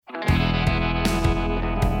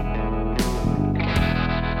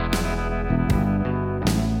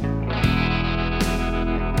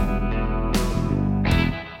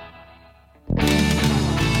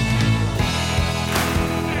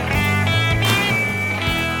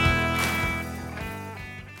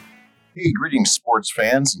Hey, greetings, sports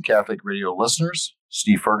fans and Catholic radio listeners.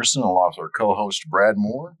 Steve Ferguson, along with our co-host Brad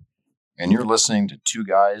Moore, and you're listening to Two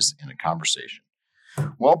Guys in a Conversation.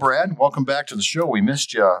 Well, Brad, welcome back to the show. We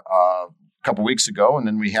missed you a couple weeks ago, and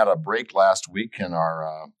then we had a break last week in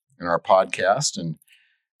our podcast, and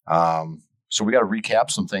so we got to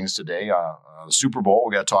recap some things today. The Super Bowl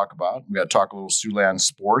we got to talk about. We got to talk a little Siouxland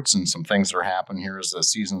sports and some things that are happening here as the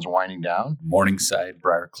season's winding down. Morningside,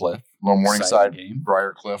 Briarcliff. A little Morningside,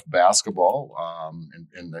 Briarcliff basketball,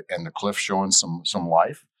 and the Cliff showing some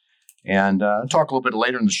life. And talk a little bit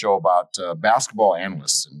later in the show about basketball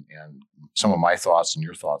analysts and some of my thoughts and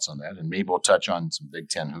your thoughts on that. And maybe we'll touch on some Big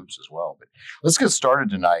Ten hoops as well. But let's get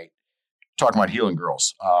started tonight talking about Heelan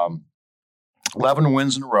girls. 11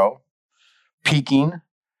 wins in a row, peaking,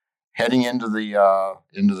 heading into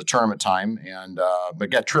the tournament time, and but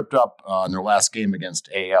got tripped up in their last game against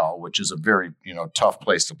AL, which is a very tough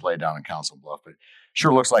place to play down in Council Bluff. But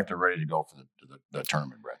sure looks like they're ready to go for the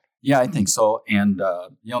tournament, Brett. Yeah, I think so. And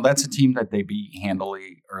that's a team that they beat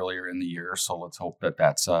handily earlier in the year. So let's hope that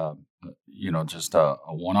that's just a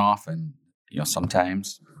one-off. And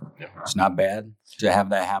sometimes it's not bad to have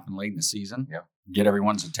that happen late in the season. Yeah, get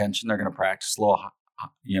everyone's attention. They're going to practice a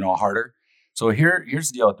little, harder. So here's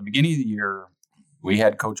the deal. At the beginning of the year, we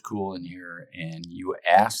had Coach Cool in here, and you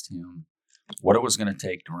asked him what it was going to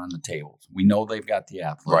take to run the tables. We know they've got the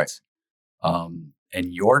athletes. Right.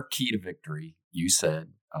 And your key to victory, you said,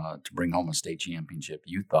 to bring home a state championship,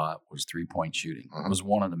 you thought was 3-point shooting. Mm-hmm. It was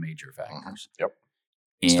one of the major factors. Mm-hmm. Yep.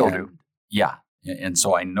 And, still do. Yeah. And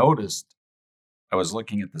so I noticed, I was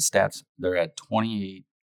looking at the stats, they're at 28,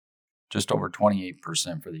 just over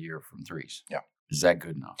 28% for the year from threes. Yeah. Is that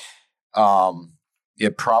good enough?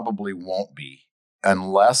 It probably won't be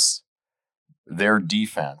unless their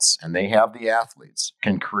defense, and they have the athletes,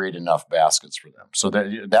 can create enough baskets for them. So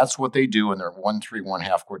that's what they do in their 1-3-1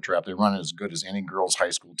 half-court trap. They run it as good as any girls' high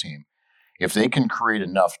school team. If they can create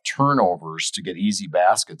enough turnovers to get easy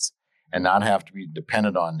baskets and not have to be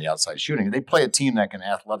dependent on the outside shooting, they play a team that can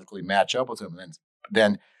athletically match up with them and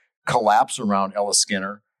then collapse around Ella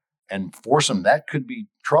Skinner and force them. That could be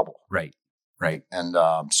trouble. Right. And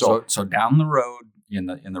so down the road in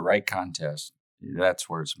the right contest, that's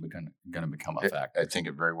where it's going to become a factor. I think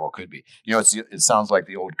it very well could be. It sounds like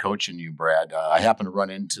the old coach in you, Brad. I happened to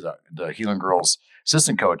run into the Heelan girls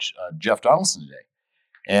assistant coach, Jeff Donaldson, today.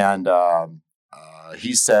 And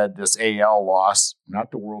he said this AL loss,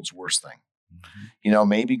 not the world's worst thing. Mm-hmm.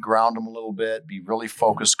 Maybe ground them a little bit, be really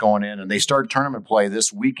focused going in. And they start tournament play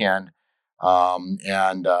this weekend.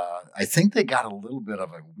 And I think they got a little bit of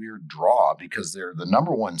a weird draw because they're the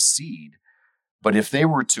number one seed. But if they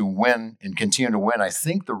were to win and continue to win, I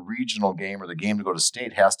think the regional game or the game to go to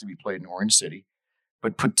state has to be played in Orange City.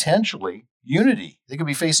 But potentially Unity. They could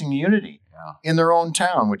be facing Unity in their own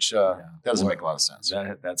town, which doesn't make a lot of sense.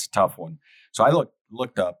 That's a tough one. So I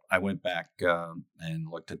looked up. I went back and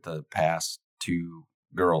looked at the past two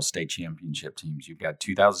girls' state championship teams. You've got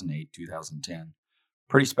 2008, 2010.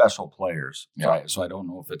 Pretty special players. Yeah. So I don't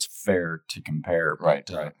know if it's fair to compare. Right.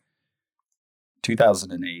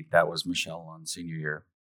 2008, that was Michelle Lund senior year.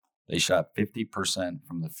 They shot 50%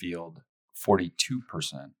 from the field, 42%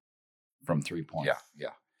 from 3-point. Yeah.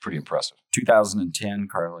 Pretty impressive. 2010,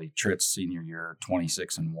 Carly Tritz senior year,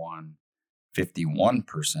 26-1,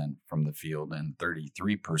 51% from the field and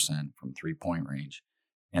 33% from 3-point range.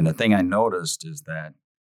 And the thing I noticed is that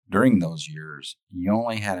during those years, you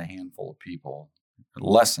only had a handful of people,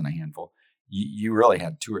 less than a handful. You really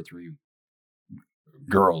had 2 or 3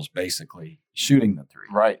 girls basically shooting the three.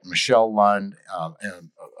 Right. Michelle Lund, and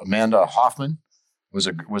Amanda Hoffman was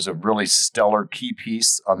a really stellar key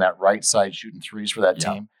piece on that right side shooting threes for that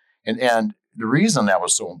team. And the reason that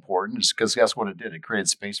was so important is because guess what it did? It created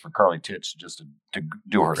space for Carly Titch just to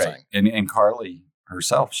do her thing. And Carly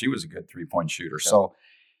herself, she was a good 3-point shooter. Yeah. So,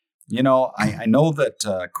 I know that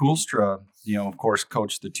Koolstra, of course,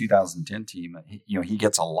 coached the 2010 team. He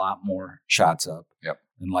gets a lot more shots up. Yep.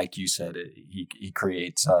 And like you said, he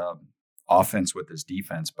creates offense with his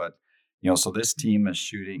defense. But, so this team is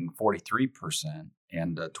shooting 43%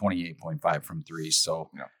 and 28.5 from threes.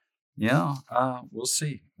 So, we'll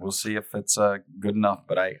see. We'll see if it's good enough.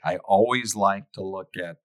 But I always like to look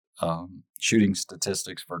at shooting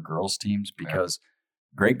statistics for girls teams because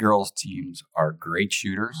great girls teams are great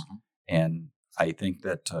shooters. Mm-hmm. And I think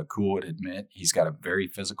that Cool would admit he's got a very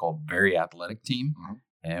physical, very athletic team. Mm-hmm.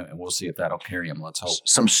 And we'll see if that'll carry him. Let's hope.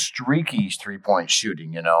 Some streaky 3-point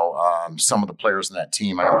shooting, some of the players in that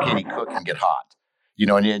team. I know Katie Cook can get hot,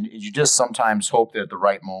 and you just sometimes hope that at the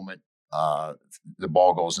right moment the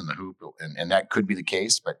ball goes in the hoop, and that could be the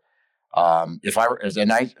case. But if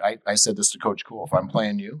I said this to Coach Cool, if I'm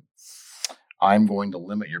playing you, I'm going to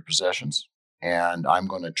limit your possessions, and I'm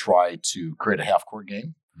going to try to create a half-court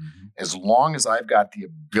game. Mm-hmm. As long as I've got the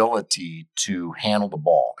ability to handle the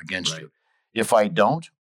ball against you. If I don't,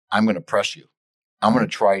 I'm going to press you. I'm going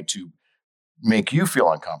to try to make you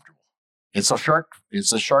feel uncomfortable. It's a shark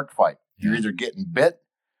fight. Yeah. You're either getting bit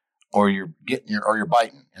or you're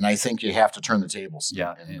biting. And I think you have to turn the tables.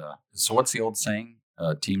 Yeah. So what's the old saying?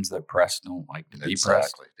 Teams that press don't like to be pressed.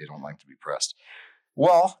 Exactly. They don't like to be pressed.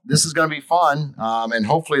 Well, this is going to be fun. And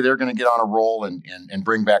hopefully they're going to get on a roll and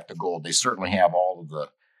bring back the gold. They certainly have all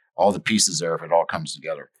the pieces there if it all comes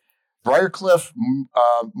together. Briarcliff,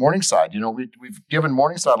 Morningside. We've given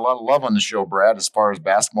Morningside a lot of love on the show, Brad, as far as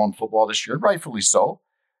basketball and football this year, rightfully so.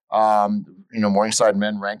 Morningside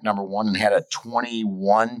men ranked number 1 and had a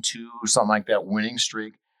 21-2 something like that winning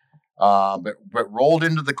streak, but rolled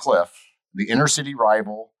into the Cliff, the inner city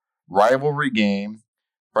rivalry game.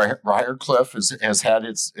 Briarcliff has had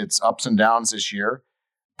its ups and downs this year.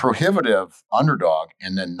 Prohibitive underdog,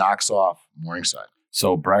 and then knocks off Morningside.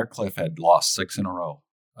 So Briarcliff had lost 6 in a row.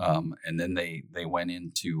 And then they went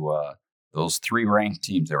into those 3 ranked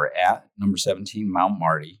teams. They were at number 17, Mount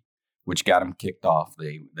Marty, which got them kicked off.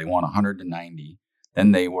 They won 100-90.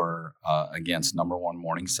 Then they were against number 1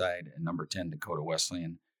 Morningside and number 10 Dakota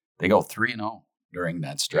Wesleyan. They go 3-0 during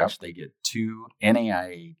that stretch. Yep. They get 2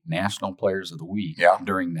 NAIA National Players of the Week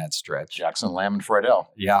during that stretch. Jackson Lamb and Friedel.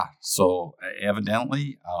 Yeah. So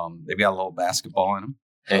evidently they've got a little basketball in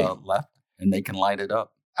them left, and they can light it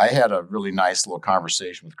up. I had a really nice little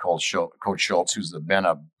conversation with Coach Schultz, who's been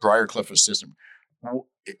a Briarcliff assistant.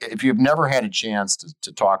 If you've never had a chance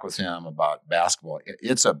to talk with him about basketball,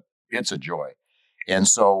 it's a joy. And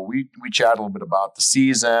so we chat a little bit about the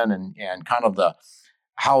season and kind of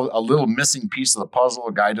how a little missing piece of the puzzle,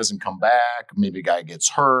 a guy doesn't come back, maybe a guy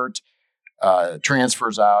gets hurt,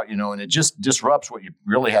 transfers out, and it just disrupts what you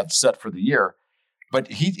really had set for the year. But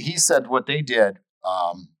he said what they did,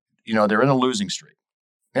 they're in a losing streak.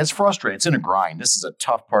 And it's frustrating. It's in a grind. This is a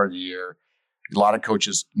tough part of the year. A lot of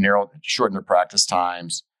coaches shorten their practice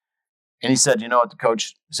times. And he said, you know what the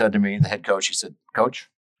coach said to me, the head coach? He said, Coach,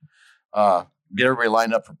 get everybody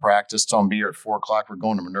lined up for practice. Tell them be here at 4 o'clock. We're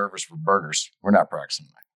going to Minerva's for burgers. We're not practicing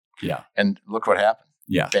tonight. Yeah. And look what happened.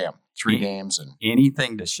 Yeah. Bam. 3 games. And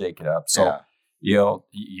anything to shake it up. So,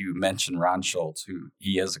 you mentioned Ron Schultz, who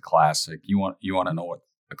he is a classic. You want to know what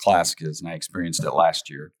a classic is, and I experienced it last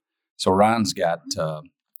year. So Ron's got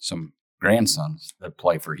some grandsons that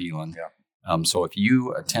play for Heelan. Yeah. So if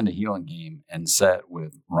you attend a Heelan game and sit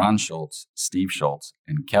with Ron Schultz, Steve Schultz,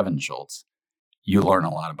 and Kevin Schultz, you learn a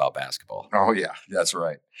lot about basketball. Oh, yeah, that's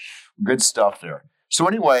right. Good stuff there. So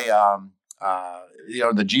anyway,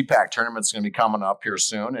 the GPAC tournament's going to be coming up here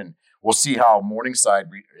soon, and we'll see how Morningside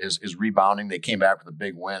is rebounding. They came back with a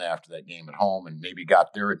big win after that game at home and maybe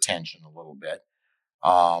got their attention a little bit.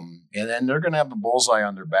 And then they're going to have the bullseye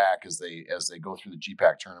on their back as they go through the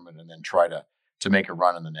GPAC tournament and then try to make a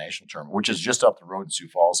run in the national tournament, which is just up the road in Sioux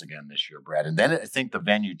Falls again this year, Brad. And then I think the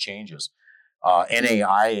venue changes.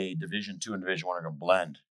 NAIA Division II and Division I are going to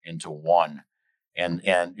blend into one, and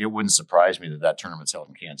it wouldn't surprise me that tournament's held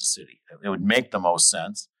in Kansas City. It would make the most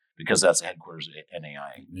sense because that's the headquarters of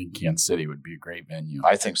NAIA. Kansas City would be a great venue.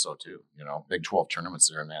 I think so too. Big 12 tournaments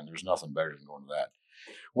there, man. There's nothing better than going to that.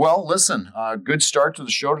 Well, listen, good start to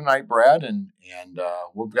the show tonight, Brad, and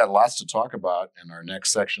we've got lots to talk about in our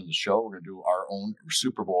next section of the show. We're going to do our own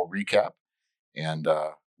Super Bowl recap, and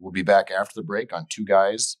we'll be back after the break on Two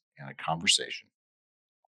Guys and a Conversation.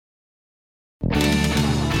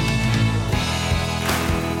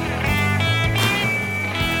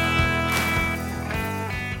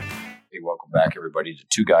 Hey, welcome back, everybody, to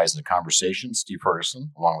Two Guys and a Conversation. Steve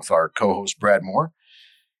Ferguson, along with our co-host, Brad Moore,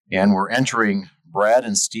 and we're entering Brad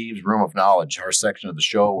and Steve's Room of Knowledge, our section of the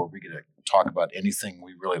show where we get to talk about anything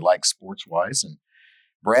we really like sports-wise. And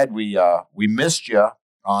Brad, we missed you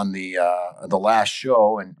on the last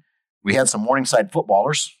show, and we had some Morningside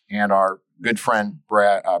footballers and our good friend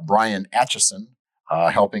Brian Atchison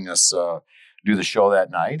helping us do the show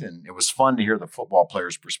that night, and it was fun to hear the football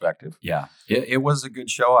players' perspective. Yeah, it was a good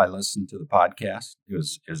show. I listened to the podcast. It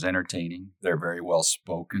was entertaining. They're very well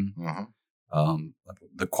spoken. Mm-hmm.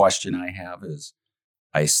 The question I have is,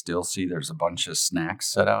 I still see there's a bunch of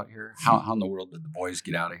snacks set out here. How in the world did the boys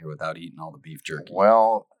get out of here without eating all the beef jerky?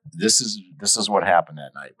 Well, this is what happened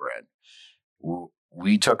that night, Brad.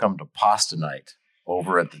 We took them to pasta night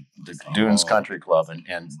over at the Dunes Country Club,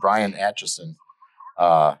 and Brian Atchison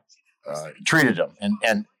treated them.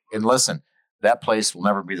 And listen, that place will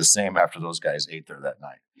never be the same after those guys ate there that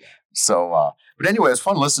night. Yeah. So, but anyway, it's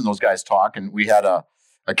fun listening to those guys talk. And we had a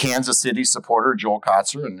Kansas City supporter, Joel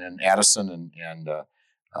Kotzer, and Addison and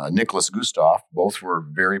Nicholas Gustav. Both were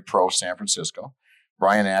very pro San Francisco.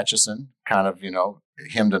 Brian Atchison kind of,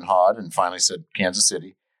 hemmed and hawed and finally said Kansas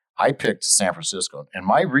City. I picked San Francisco. And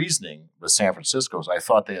my reasoning with San Francisco is I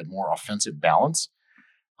thought they had more offensive balance.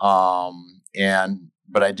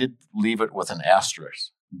 But I did leave it with an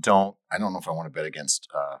asterisk. I don't know if I want to bet against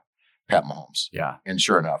Pat Mahomes. Yeah. And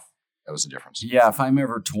sure enough, that was the difference. Yeah, if I'm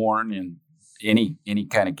ever torn in any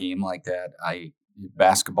kind of game like that,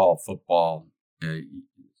 basketball, football,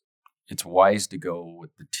 it's wise to go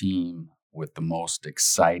with the team with the most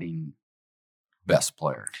exciting best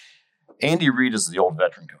player. Andy Reid is the old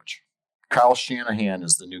veteran coach. Kyle Shanahan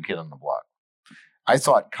is the new kid on the block. I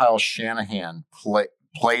thought Kyle Shanahan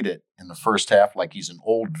played it in the first half like he's an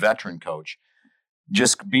old veteran coach,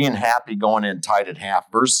 just being happy going in tight at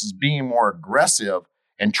half versus being more aggressive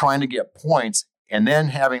and trying to get points and then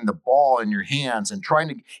having the ball in your hands and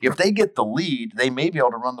if they get the lead, they may be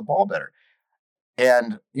able to run the ball better.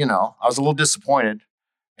 And, I was a little disappointed.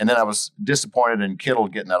 And then I was disappointed in Kittle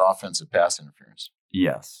getting that offensive pass interference.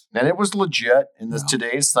 Yes. And it was legit in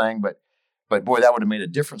today's thing, but boy, that would have made a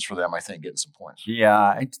difference for them, I think, getting some points.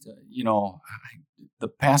 Yeah, the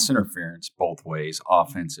pass interference both ways,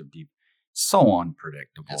 offensive, deep, so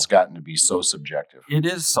unpredictable. It's gotten to be so subjective. It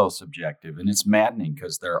is so subjective, and it's maddening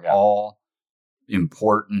because they're all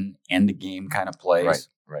important end-of-game kind of plays.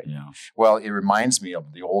 Right. Yeah. Well, it reminds me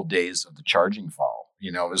of the old days of the charging foul.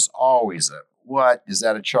 It was always what is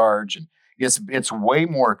that a charge? And it's way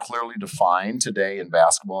more clearly defined today in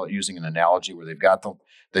basketball, using an analogy where they've got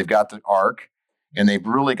the arc, and they've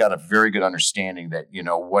really got a very good understanding that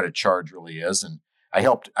what a charge really is. And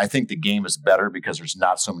I think the game is better because there's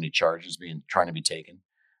not so many charges trying to be taken,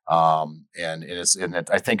 and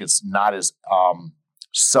I think it's not as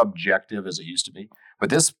subjective as it used to be.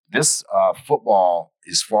 But this football,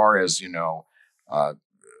 as far as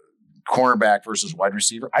cornerback versus wide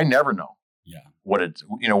receiver, I never know. Yeah.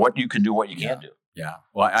 What you can do, what you can't do. Yeah.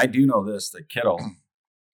 Well, I do know this, that Kittle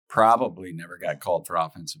probably never got called for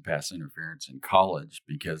offensive pass interference in college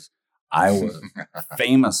because Iowa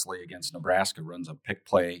famously against Nebraska runs a pick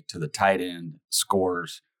play to the tight end,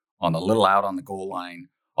 scores on the little out on the goal line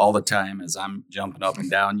all the time as I'm jumping up and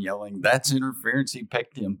down yelling, that's interference, he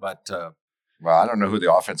picked him. But well, I don't know who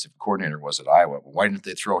the offensive coordinator was at Iowa, but why didn't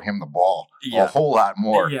they throw him the ball a whole lot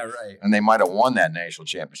more? Yeah, right. And they might have won that national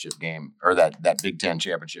championship game or that Big Ten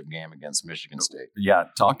championship game against Michigan State. Yeah,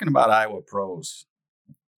 talking about Iowa pros,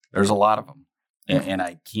 there's a lot of them. And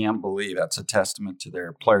I can't believe that's a testament to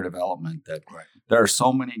their player development that there are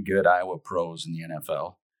so many good Iowa pros in the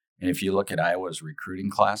NFL. And if you look at Iowa's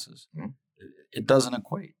recruiting classes, it doesn't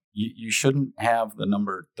equate. You shouldn't have the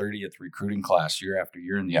number 30th recruiting class year after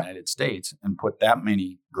year in the United States and put that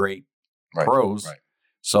many great pros. Right.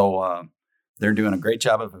 So they're doing a great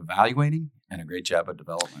job of evaluating and a great job of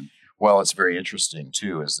development. Well, it's very interesting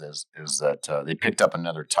too. Is that they picked up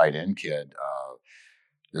another tight end kid,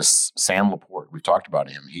 this Sam Laporte. We've talked about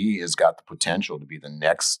him. He has got the potential to be the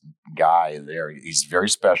next guy there. He's very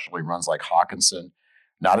special. He runs like Hawkinson,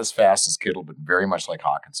 not as fast as Kittle, but very much like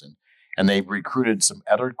Hawkinson. And they've recruited some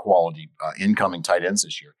other quality incoming tight ends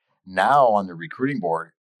this year. Now on the recruiting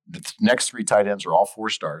board, the next three tight ends are all 4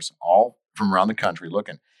 stars, all from around the country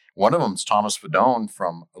looking. One of them is Thomas Fedone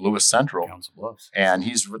from Lewis Central. Council Bluffs. And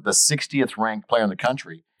he's the 60th ranked player in the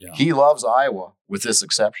country. Yeah. He loves Iowa with this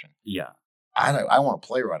exception. Yeah. I want to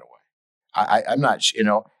play right away. I'm not,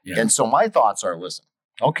 And so my thoughts are, listen,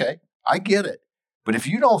 okay, I get it. But if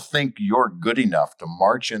you don't think you're good enough to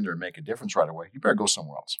march in there and make a difference right away, you better go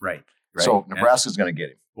somewhere else. Right. So Nebraska's going to get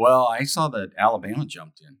him. Well, I saw that Alabama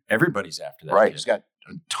jumped in. Everybody's after that. Right. Kid. He's got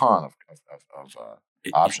a ton of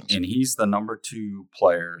options. And he's the number 2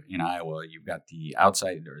 player in Iowa. You've got the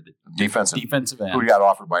outside or the defensive end. Who got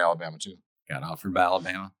offered by Alabama too. Got offered by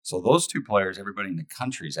Alabama. So those 2 players, everybody in the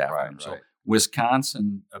country's after them. So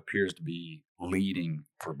Wisconsin appears to be leading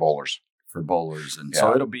for bowlers. And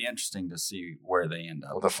so it'll be interesting to see where they end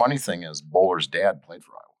up. Well, the funny thing is Bowler's dad played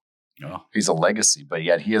for Iowa. Oh. He's a legacy, but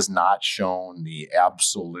yet he has not shown the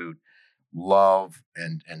absolute love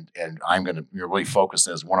and I'm going to really focus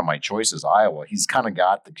as one of my choices, Iowa. He's kind of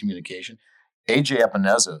got the communication. AJ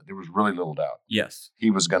Epineza, there was really little doubt. Yes. He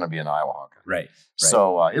was going to be an Iowa Hawkeye. Right.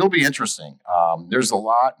 So it'll be interesting. There's a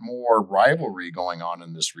lot more rivalry going on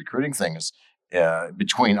in this recruiting thing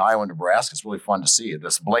between Iowa and Nebraska. It's really fun to see.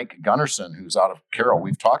 This Blake Gunnarsson, who's out of Carroll,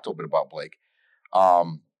 we've talked a little bit about Blake.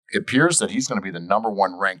 It appears that he's going to be the number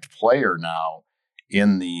 1 ranked player now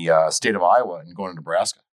in the state of Iowa and going to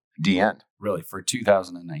Nebraska. D-end. Really, for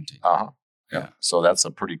 2019. Yeah. So that's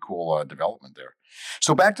a pretty cool development there.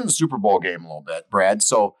 So back to the Super Bowl game a little bit, Brad.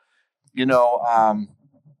 So,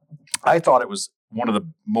 I thought it was one of the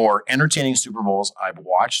more entertaining Super Bowls I've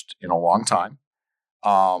watched in a long time.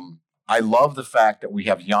 I love the fact that we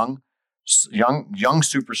have young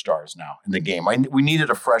superstars now in the game. We needed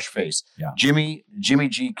a fresh face. Yeah. Jimmy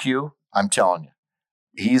GQ, I'm telling you,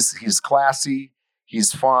 he's classy,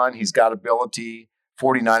 he's fun, he's got ability.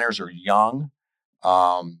 49ers are young.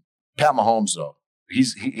 Pat Mahomes, though,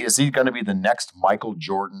 is he going to be the next Michael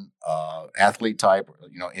Jordan athlete type?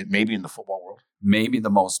 Maybe in the football world, maybe the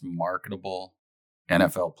most marketable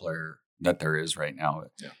NFL player that there is right now.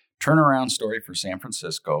 Yeah. Turnaround story for San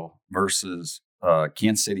Francisco versus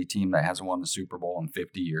Kansas City team that hasn't won the Super Bowl in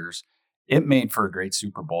 50 years. It made for a great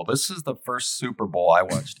Super Bowl. This is the first Super Bowl I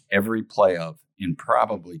watched every play of in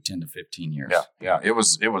probably 10 to 15 years. Yeah, it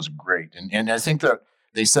was great, and I think that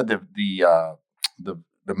they said that the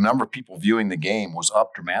number of people viewing the game was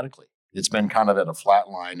up dramatically. It's been kind of at a flat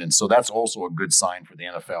line, and so that's also a good sign for the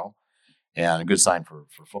NFL and a good sign for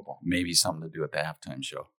football. Maybe something to do with the halftime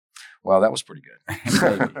show. Well, that was pretty good.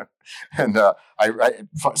 And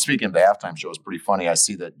speaking of the halftime show, it's pretty funny. I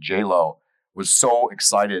see that J-Lo was so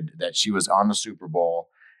excited that she was on the Super Bowl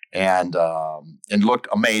and looked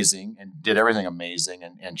amazing and did everything amazing.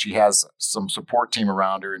 And she has some support team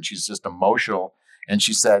around her, and she's just emotional. And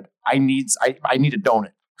she said, I need a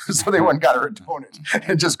donut. So they went and got her a donut.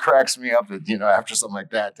 It just cracks me up that, after something like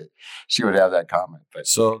that she would have that comment. But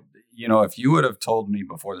so, if you would have told me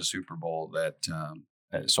before the Super Bowl that,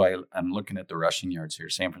 I'm looking at the rushing yards here.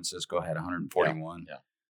 San Francisco had 141. Yeah.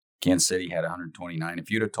 Kansas City had 129.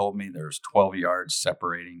 If you'd have told me there's 12 yards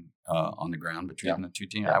separating on the ground between the two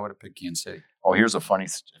teams, I would have picked Kansas City. Oh, here's a funny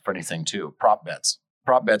thing too. Prop bets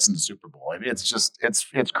in the Super Bowl. It's just,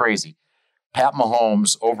 it's crazy. Pat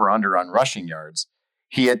Mahomes over under on rushing yards.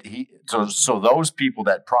 So those people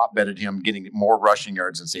that prop betted him getting more rushing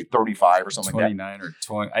yards than say 35 or something like that. 29 or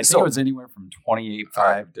 20. I think it was anywhere from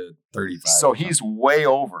 28.5 to 35. So he's way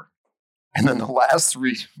over. And then the last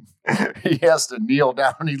three, he has to kneel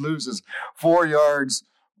down. He loses 4 yards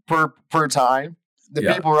per time. The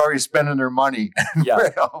people are already spending their money. Yeah.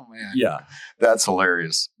 Oh man. Yeah. That's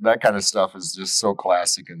hilarious. That kind of stuff is just so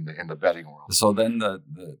classic in the betting world. So then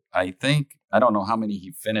I don't know how many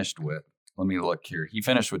he finished with. Let me look here. He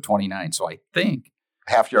finished with 29. So I think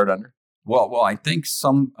half yard under. Well, I think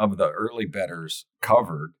some of the early bettors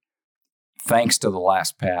covered thanks to the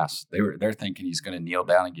last pass. They're thinking he's going to kneel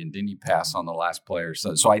down again. Didn't he pass on the last player?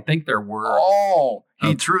 So I think there were. Oh,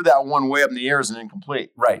 he threw that one way up in the air as an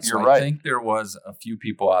incomplete. Right. You're so right. I think there was a few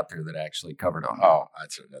people out there that actually covered on. Oh,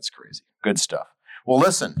 that's crazy. Good stuff. Well,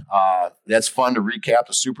 listen, that's fun to recap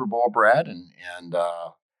the Super Bowl, Brad, and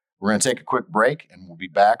we're going to take a quick break, and we'll be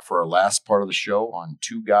back for our last part of the show on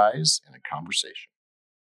Two Guys and a Conversation.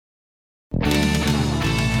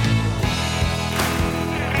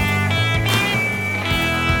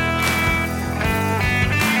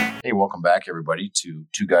 Hey, welcome back, everybody, to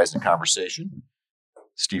Two Guys in a Conversation.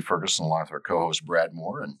 Steve Ferguson, along with our co-host Brad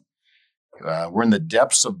Moore, and we're in the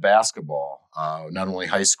depths of basketball, not only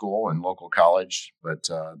high school and local college, but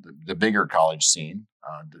the bigger college scene.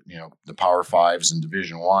 The Power Fives and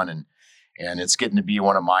Division I, and it's getting to be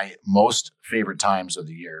one of my most favorite times of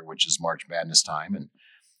the year, which is March Madness time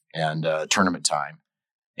and tournament time.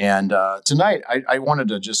 And tonight, I wanted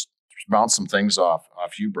to just bounce some things off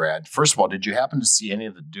you, Brad. First of all, did you happen to see any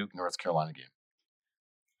of the Duke North Carolina game?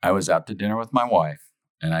 I was out to dinner with my wife,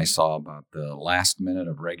 and I saw about the last minute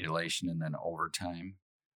of regulation and then overtime.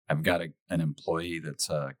 I've got an employee that's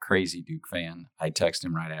a crazy Duke fan. I texted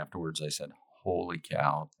him right afterwards. I said, holy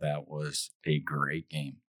cow, that was a great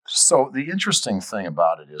game. So the interesting thing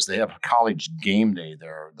about it is they have a college game day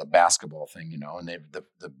there, the basketball thing, and they've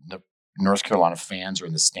the North Carolina fans are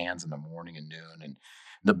in the stands in the morning and noon, and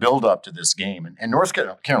the build up to this game. And North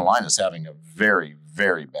Carolina is having a very,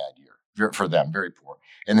 very bad year for them, very poor,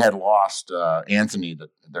 and had lost Anthony,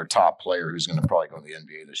 their top player, who's going to probably go to the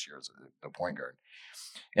NBA this year as a point guard.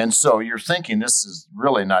 And so you're thinking this is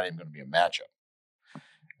really not even going to be a matchup.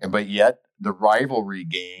 But yet the rivalry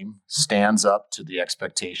game stands up to the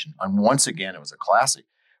expectation. And once again, it was a classic.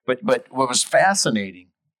 But what was fascinating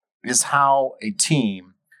is how a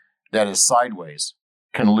team that is sideways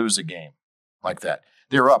can lose a game like that.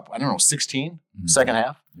 They're up, 16, second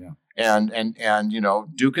half. Yeah.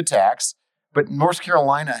 And Duke attacks. But North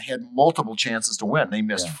Carolina had multiple chances to win. They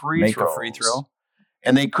missed free throws. Make a free throw.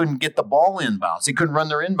 And they couldn't get the ball inbounds. They couldn't run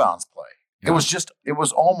their inbounds play. Yeah. It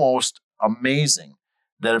was almost amazing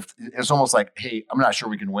that it's almost like, hey, I'm not sure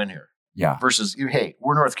we can win here. Yeah. Versus, hey,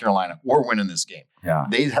 we're North Carolina. We're winning this game. Yeah.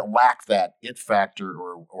 They lack that it factor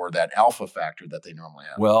or that alpha factor that they normally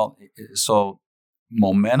have. Well, so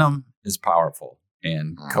momentum is powerful.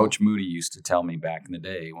 And Coach Moody used to tell me back in the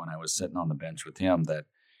day when I was sitting on the bench with him that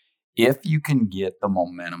if you can get the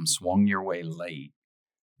momentum swung your way late,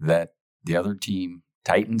 that the other team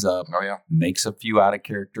tightens up, makes a few out of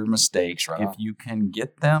character mistakes. Right. If you can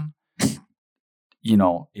get them,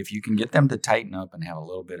 if you can get them to tighten up and have a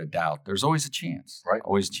little bit of doubt, there's always a chance. Right.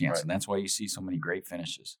 Always a chance. Right. And that's why you see so many great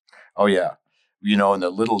finishes. Oh, yeah. In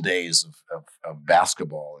the little days of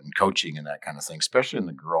basketball and coaching and that kind of thing, especially in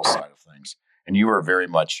the girls' side of things. And you were very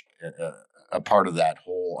much a part of that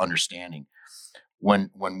whole understanding.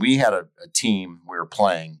 When we had a team we were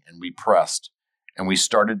playing and we pressed and we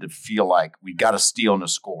started to feel like we got a steal and a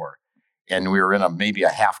score and we were in maybe a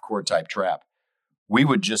half-court type trap, we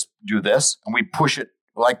would just do this and we'd push it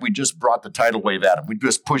like we just brought the tidal wave at them. We'd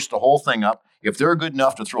just push the whole thing up. If they're good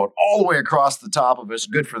enough to throw it all the way across the top of us,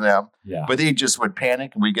 good for them. Yeah. But they just would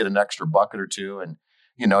panic and we'd get an extra bucket or two and,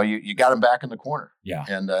 you got them back in the corner. Yeah.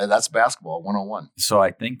 And that's basketball 101. So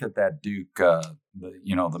I think that Duke,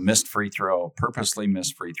 the missed free throw, purposely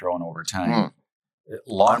missed free throw in overtime,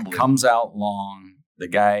 comes out long. The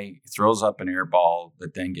guy throws up an air ball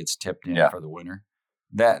that then gets tipped in for the winner.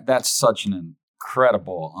 That's such an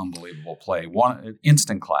incredible, unbelievable play. One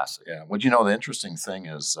instant classic. Yeah. Well, the interesting thing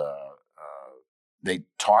is they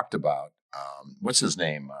talked about what's his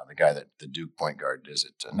name? The guy that the Duke point guard, is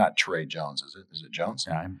it not Trey Jones? Is it Jones?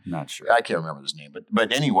 Yeah, I'm not sure. I can't remember his name,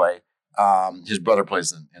 but anyway, his brother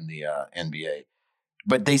plays in the NBA.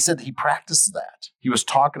 But they said he practiced that. He was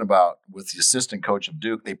talking about with the assistant coach of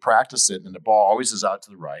Duke. They practice it, and the ball always is out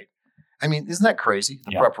to the right. I mean, isn't that crazy?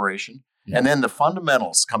 The preparation, and then the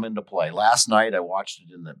fundamentals come into play. Last night, I watched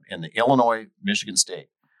it in the Illinois Michigan State.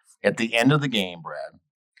 At the end of the game, Brad.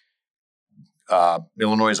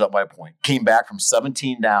 Illinois is up by a point. Came back from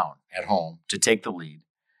 17 down at home to take the lead.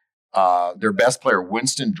 Their best player,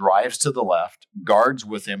 Winston, drives to the left, guards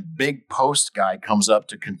with him. Big post guy comes up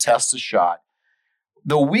to contest the shot.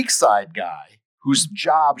 The weak side guy, whose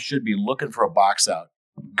job should be looking for a box out,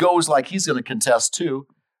 goes like he's going to contest too.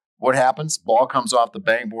 What happens? Ball comes off the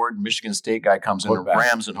bang board. Michigan State guy comes in and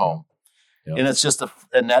rams it home. Yep. And it's just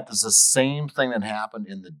and that is the same thing that happened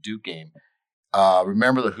in the Duke game.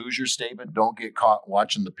 Remember the Hoosier statement, don't get caught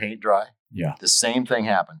watching the paint dry? Yeah. The same thing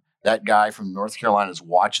happened. That guy from North Carolina is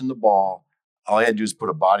watching the ball. All he had to do is put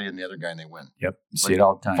a body in the other guy and they win. Yep. You see it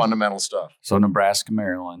all the time. Fundamental stuff. So Nebraska,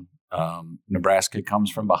 Maryland. Nebraska comes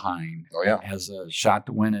from behind. Oh, yeah. Has a shot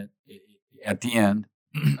to win it at the end.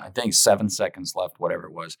 I think 7 seconds left, whatever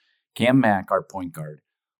it was. Cam Mack, our point guard,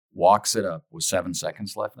 walks it up with 7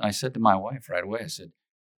 seconds left. And I said to my wife right away, I said,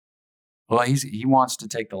 well, he wants to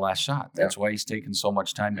take the last shot. That's why he's taking so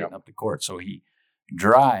much time getting up the court. So he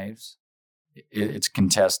drives. It's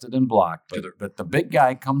contested and blocked. But the big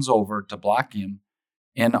guy comes over to block him.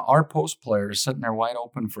 And our post player is sitting there wide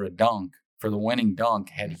open for a dunk, for the winning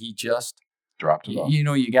dunk. Had he just dropped it off.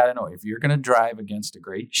 You got to know, if you're going to drive against a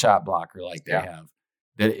great shot blocker like they have,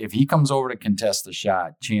 that if he comes over to contest the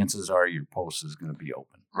shot, chances are your post is going to be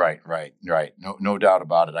open. Right. No doubt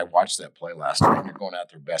about it. I watched that play last night. You're going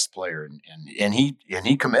at their best player, and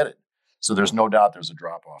he committed. So there's no doubt there's a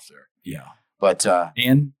drop off there. Yeah. But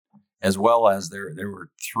and as well as there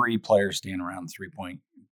were 3 players standing around 3-point,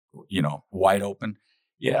 wide open.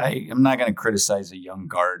 Yeah, I'm not going to criticize a young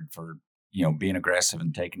guard for being aggressive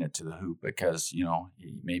and taking it to the hoop because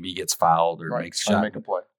maybe he gets fouled or makes a shot. Make a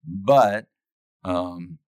play. But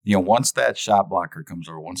once that shot blocker comes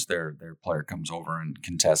over, once their player comes over and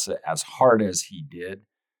contests it as hard as he did,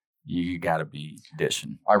 you got to be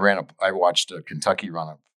dishing. I watched Kentucky run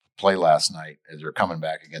a play last night as they're coming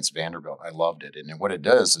back against Vanderbilt. I loved it. And what it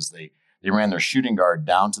does is they ran their shooting guard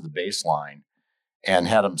down to the baseline and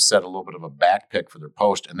had them set a little bit of a back pick for their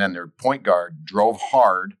post. And then their point guard drove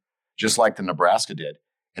hard, just like the Nebraska did.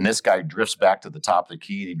 And this guy drifts back to the top of the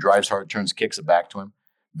key and he drives hard, kicks it back to him.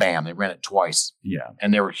 Bam, they ran it twice. Yeah.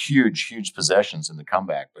 And they were huge, huge possessions in the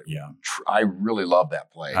comeback. But I really love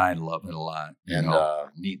that play. I love it a lot. And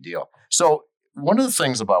neat deal. So one of the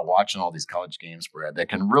things about watching all these college games, Brad, that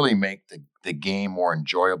can really make the game more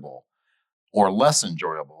enjoyable or less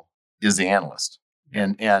enjoyable is the analyst.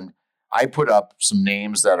 And I put up some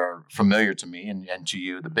names that are familiar to me and to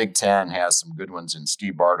you. The Big Ten has some good ones in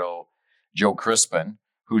Steve Bardo, Joe Crispin,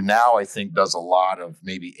 who now I think does a lot of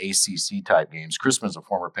maybe ACC type games. Crispin's a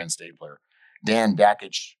former Penn State player. Dan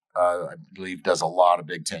Dakich, I believe, does a lot of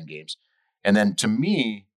Big Ten games. And then to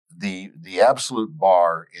me, the absolute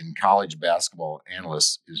bar in college basketball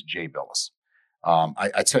analysts is Jay Billis.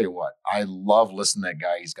 I tell you what, I love listening to that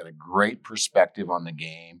guy. He's got a great perspective on the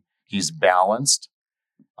game. He's balanced.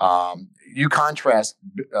 You contrast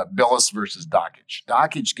Billis versus Dakich.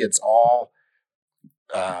 Dakich gets all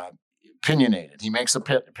opinionated. He makes a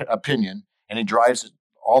opinion and he drives it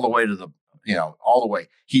all the way to the, all the way.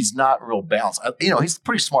 He's not real balanced. He's a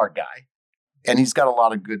pretty smart guy and he's got a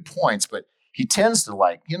lot of good points, but he tends to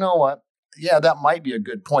like, you know what? Yeah, that might be a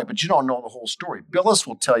good point, but you don't know the whole story. Billis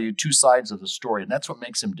will tell you two sides of the story, and that's what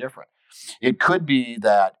makes him different. It could be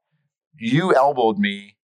that you elbowed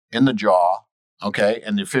me in the jaw, okay,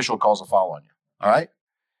 and the official calls a foul on you, all right?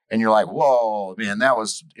 And you're like, whoa, man, that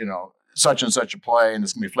was, such and such a play, and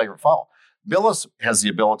it's going to be a flagrant foul. Billis has the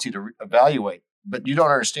ability to evaluate, but you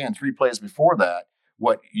don't understand 3 plays before that,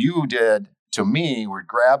 what you did to me were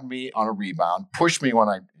grab me on a rebound, push me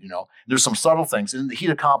when there's some subtle things. In the heat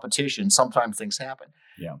of competition, sometimes things happen.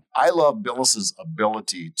 Yeah. I love Billis's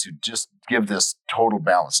ability to just give this total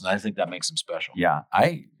balance, and I think that makes him special. Yeah.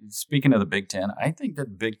 Speaking of the Big Ten, I think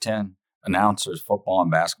that Big Ten announcers, football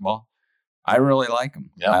and basketball, I really like them.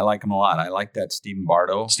 Yeah. I like them a lot. I like that Stephen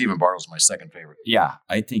Bardo. Stephen Bardo's my second favorite. Yeah.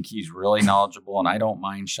 I think he's really knowledgeable, and I don't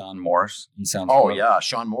mind Sean Morris. He sounds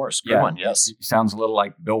Sean Morris. Good one, yes. He sounds a little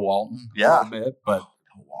like Bill Walton a little bit, but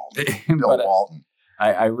Bill Walton. Bill Walton.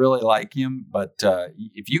 I really like him, but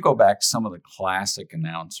if you go back to some of the classic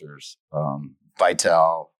announcers,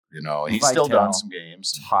 Vital, he's still done some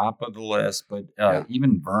games. Top of the list, but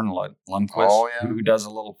even Vern Lundquist, who does a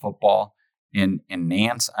little football. And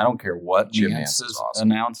Nance, I don't care what Jim Nance is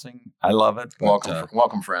awesome. Announcing. I love it. But,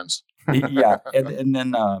 welcome, friends. Yeah, and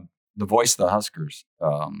then the voice of the Huskers,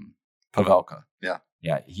 Pavelka.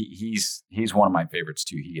 Yeah. He's one of my favorites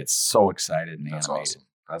too. He gets so excited and That's animated. Awesome.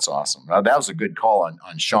 That's awesome. That was a good call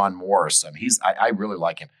on Sean Morris. I mean, I really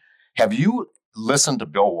like him. Have you listened to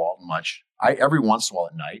Bill Walton much? Every once in a while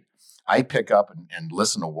at night, I pick up and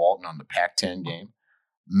listen to Walton on the Pac-10 game.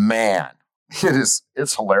 Man.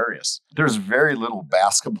 It's hilarious. There's very little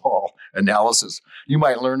basketball analysis. You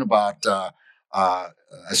might learn about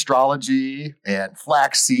astrology and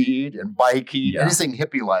flaxseed and biking, anything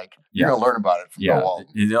hippie-like. You're going to learn about it from Bill Walton.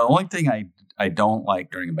 The only thing I don't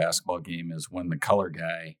like during a basketball game is when the color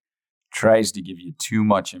guy tries to give you too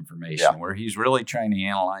much information, where he's really trying to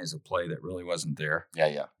analyze a play that really wasn't there.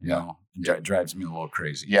 It drives me a little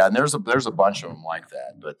crazy. Yeah, and there's a bunch of them like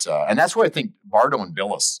that. But and that's why I think Bardo and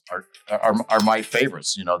Billis are my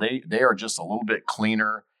favorites. They are just a little bit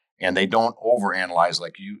cleaner and they don't overanalyze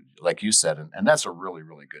like you said, and that's a really,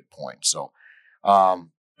 really good point. So,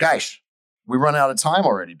 gosh, we run out of time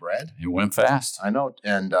already, Brad. It went fast. I know,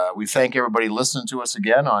 and we thank everybody listening to us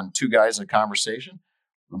again on Two Guys in Conversation.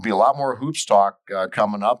 There'll be a lot more hoops talk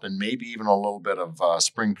coming up, and maybe even a little bit of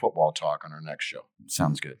spring football talk on our next show.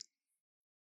 Sounds good.